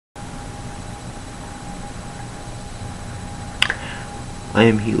I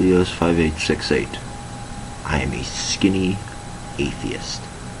am Helios5868. I am a skinny atheist.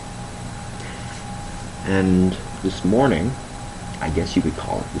 And this morning, I guess you could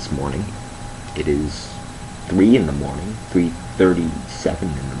call it this morning, it is 3 in the morning, 3:37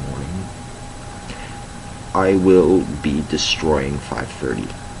 in the morning, I will be destroying 5:30.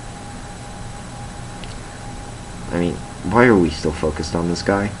 I mean, why are we still focused on this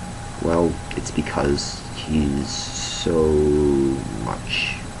guy? Well, it's because he's so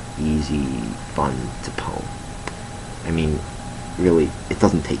much easy fun to pwn. I mean, really, it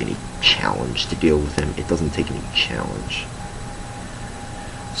doesn't take any challenge to deal with him. It doesn't take any challenge.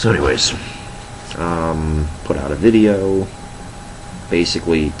 So anyways, put out a video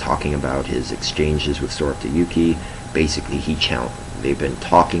basically talking about his exchanges with SORETA Yuki. Basically, they've been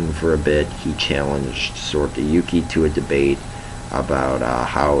talking for a bit. He challenged SORETA Yuki to a debate about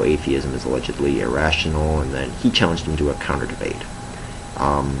how atheism is allegedly irrational, and then he challenged him to a counter-debate.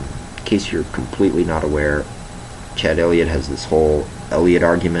 In case you're completely not aware, Chad Eliot has this whole Eliot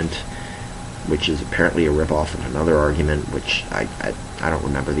argument, which is apparently a rip-off of another argument, which I don't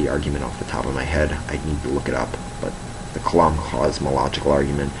remember the argument off the top of my head. I need to look it up, but the cosmological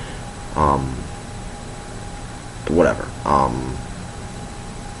argument, whatever.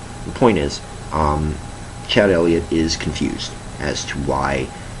 The point is, Chad Eliot is confused as to why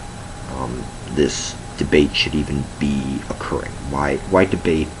this debate should even be occurring. Why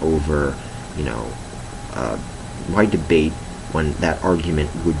debate over, why debate when that argument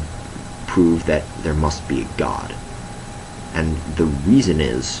would prove that there must be a God? And the reason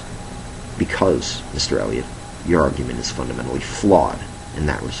is because, Mr. Eliot, your argument is fundamentally flawed in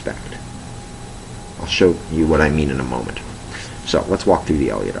that respect. I'll show you what I mean in a moment. So, let's walk through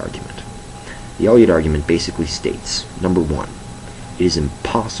the Eliot argument. The Eliot argument basically states, number one, it is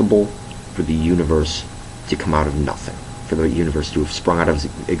impossible for the universe to come out of nothing, for the universe to have sprung out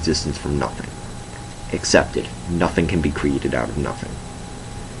of existence from nothing. Accepted. Nothing can be created out of nothing.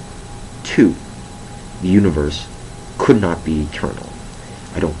 2. The universe could not be eternal.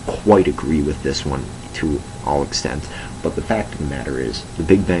 I don't quite agree with this one to all extent, but the fact of the matter is, the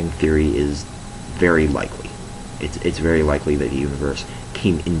Big Bang Theory is very likely. It's very likely that the universe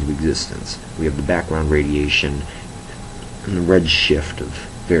came into existence. We have the background radiation and the red shift of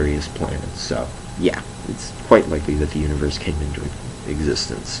various planets, so yeah, it's quite likely that the universe came into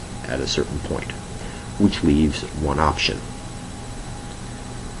existence at a certain point, which leaves one option.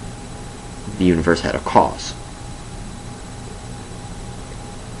 The universe had a cause.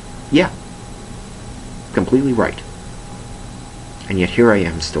 Yeah, completely right. And yet here I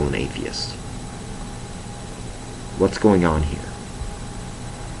am still an atheist. What's going on here?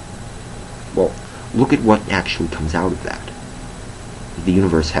 Well, look at what actually comes out of that. The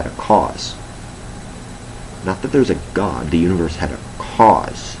universe had a cause. Not that there's a God, the universe had a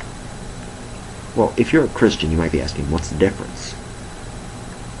cause. Well, if you're a Christian, you might be asking, what's the difference?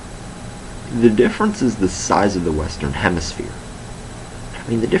 The difference is the size of the Western Hemisphere. I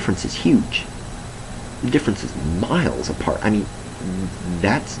mean, the difference is huge. The difference is miles apart. I mean,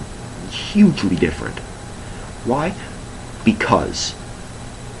 that's hugely different. Why? Because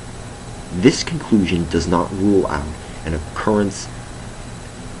this conclusion does not rule out an occurrence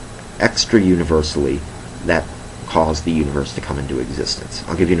extra-universally that caused the universe to come into existence.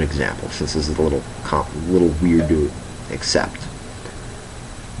 I'll give you an example, since this is a little weird to accept.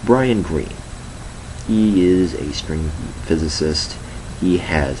 Brian Greene. He is a string physicist. He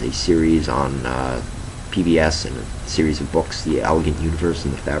has a series on PBS and a series of books, The Elegant Universe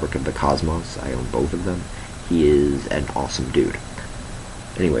and the Fabric of the Cosmos. I own both of them. He is an awesome dude.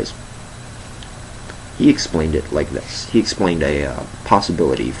 Anyways, he explained it like this. He explained a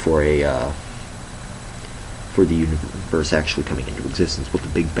possibility for the universe actually coming into existence, what the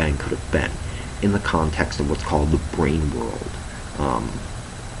Big Bang could have been, in the context of what's called the brain world.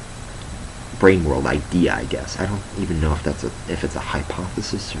 Brain world idea, I guess. I don't even know if it's a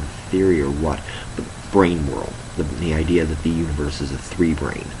hypothesis or theory or what, but brain world, the idea that the universe is a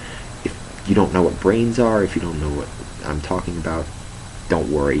three-brain. If you don't know what brains are, if you don't know what I'm talking about,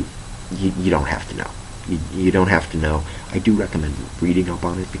 don't worry. You don't have to know. You don't have to know. I do recommend reading up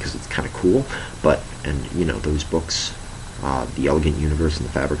on it because it's kind of cool, and those books, The Elegant Universe and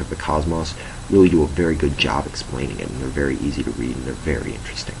the Fabric of the Cosmos, really do a very good job explaining it, and they're very easy to read, and they're very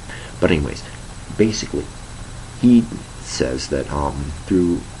interesting. But anyways, basically, he says that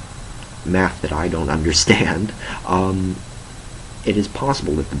through math that I don't understand, it is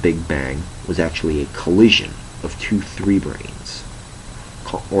possible that the Big Bang was actually a collision of two three-brains.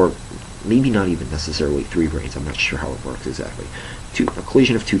 Or maybe not even necessarily three brains, I'm not sure how it works exactly. A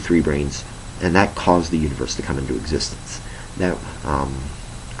collision of two three-brains, and that caused the universe to come into existence. that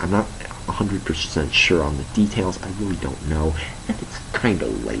I'm not 100% sure on the details. I really don't know, and it's kind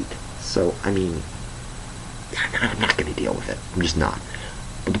of late. So, I mean, I'm not going to deal with it. I'm just not.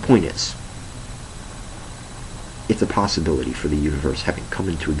 But the point is, it's a possibility for the universe having come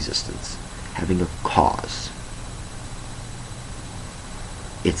into existence, having a cause.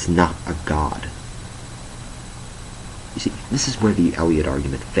 It's not a God. You see, this is where the Eliot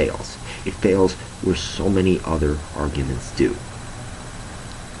argument fails. It fails where so many other arguments do.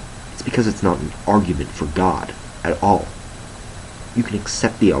 It's because it's not an argument for God at all. You can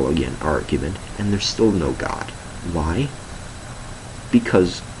accept the Eliot argument, and there's still no God. Why?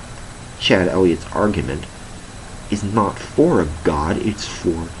 Because Chad Eliot's argument is not for a God, it's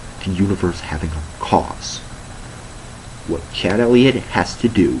for the universe having a cause. What Chad Eliot has to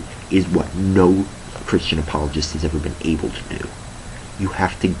do is what no Christian apologist has ever been able to do. You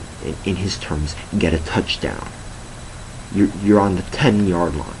have to, in his terms, get a touchdown. You're on the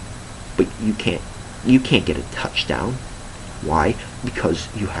 10-yard line, but you can't get a touchdown. Why? Because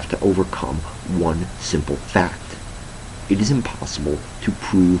you have to overcome one simple fact. It is impossible to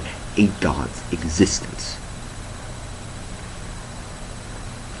prove a God's existence.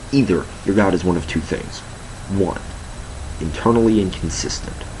 Either your God is one of two things. One, internally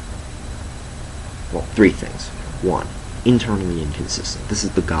inconsistent. Well, three things. One, internally inconsistent. This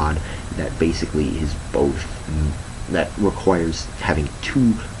is the God that basically is both, that requires having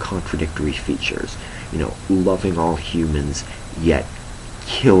two contradictory features. You know, loving all humans, yet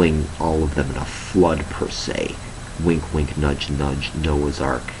killing all of them in a flood per se. Wink, wink, nudge, nudge, Noah's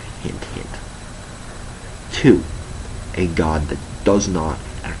Ark, hint, hint. Two, a God that does not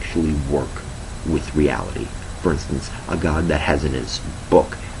actually work with reality. For instance, a God that has in his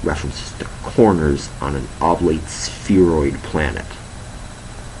book references to corners on an oblate spheroid planet.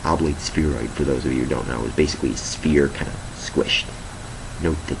 Oblate spheroid, for those of you who don't know, is basically a sphere kind of squished.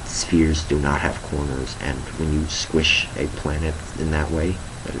 Note that spheres do not have corners, and when you squish a planet in that way,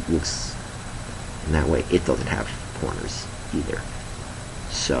 that it looks in that way, it doesn't have corners either.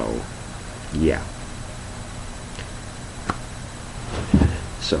 So, yeah.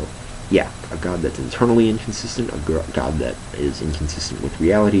 So, yeah, a God that's internally inconsistent, a God that is inconsistent with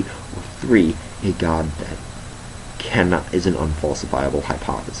reality, or three, a God that is an unfalsifiable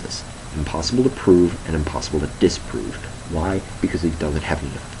hypothesis. Impossible to prove and impossible to disprove. Why? Because it doesn't have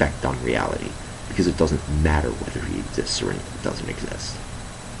any effect on reality. Because it doesn't matter whether he exists or doesn't exist.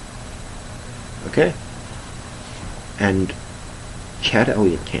 Okay? And Chad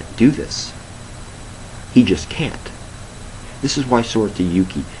Eliot can't do this. He just can't. This is why SORETA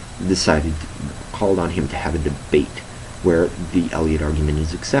YUKI called on him to have a debate where the Eliot argument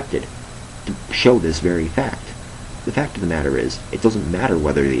is accepted, to show this very fact. The fact of the matter is, it doesn't matter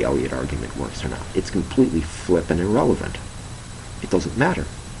whether the Eliot argument works or not. It's completely flip and irrelevant. It doesn't matter.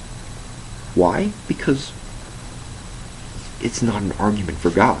 Why? Because it's not an argument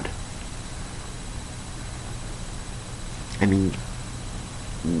for God. I mean,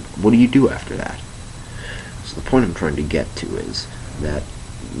 what do you do after that? So the point I'm trying to get to is that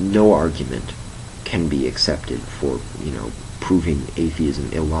no argument can be accepted for, proving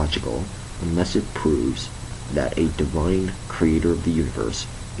atheism illogical unless it proves that a divine creator of the universe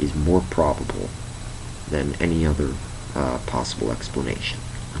is more probable than any other possible explanation.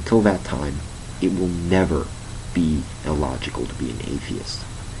 Until that time, it will never be illogical to be an atheist.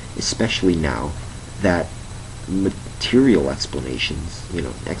 Especially now that material explanations,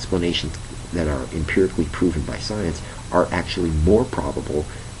 explanations that are empirically proven by science, are actually more probable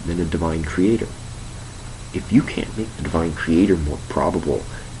than a divine creator. If you can't make the divine creator more probable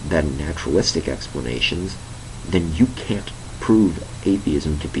than naturalistic explanations, then you can't prove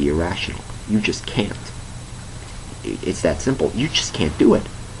atheism to be irrational. You just can't. It's that simple. You just can't do it.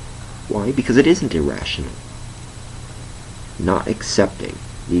 Why? Because it isn't irrational. Not accepting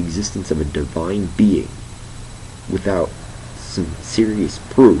the existence of a divine being without some serious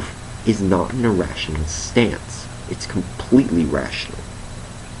proof is not an irrational stance. It's completely rational.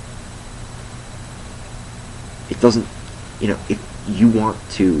 It doesn't, if you want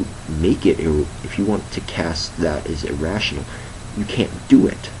to make it, if you want to cast that as irrational, you can't do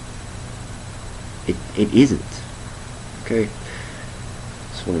it. It isn't. Okay?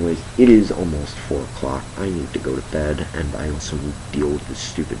 So anyways, it is almost 4 o'clock. I need to go to bed, and I also need to deal with this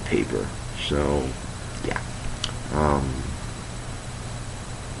stupid paper. So, yeah.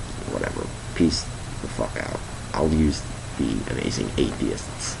 Whatever. Peace the fuck out. I'll use the Amazing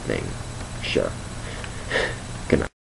Atheists thing. Sure. Good night.